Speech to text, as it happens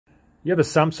You have a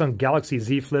Samsung Galaxy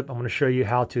Z Flip. I'm going to show you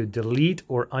how to delete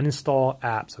or uninstall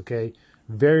apps, okay?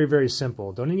 Very, very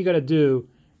simple. The only thing you got to do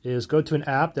is go to an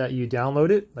app that you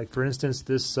downloaded. Like for instance,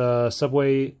 this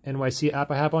Subway NYC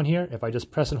app I have on here. If I just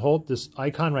press and hold this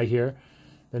icon right here,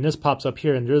 then this pops up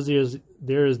here and there's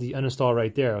the uninstall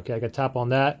right there, okay? I can tap on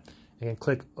that and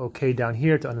click OK down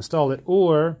here to uninstall it,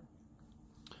 or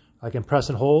I can press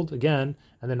and hold again,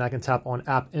 and then I can tap on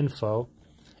app info.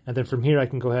 And then from here, I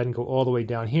can go ahead and go all the way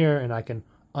down here, and I can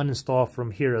uninstall from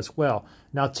here as well.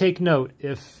 Now, take note,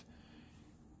 if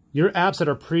your apps that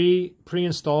are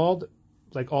pre-installed,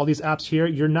 like all these apps here,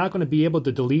 you're not going to be able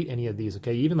to delete any of these,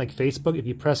 okay? Even like Facebook, if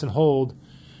you press and hold,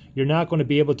 you're not going to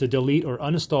be able to delete or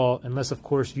uninstall unless, of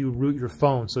course, you root your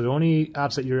phone. So the only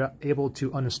apps that you're able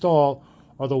to uninstall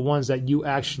are the ones that you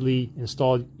actually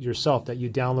installed yourself, that you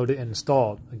downloaded and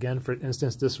installed. Again, for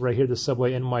instance, this right here, the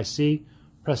Subway NYC,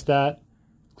 press that.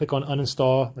 Click on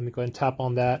uninstall. Let me go ahead and tap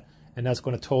on that, and that's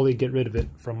going to totally get rid of it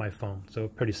from my phone. So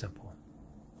pretty simple.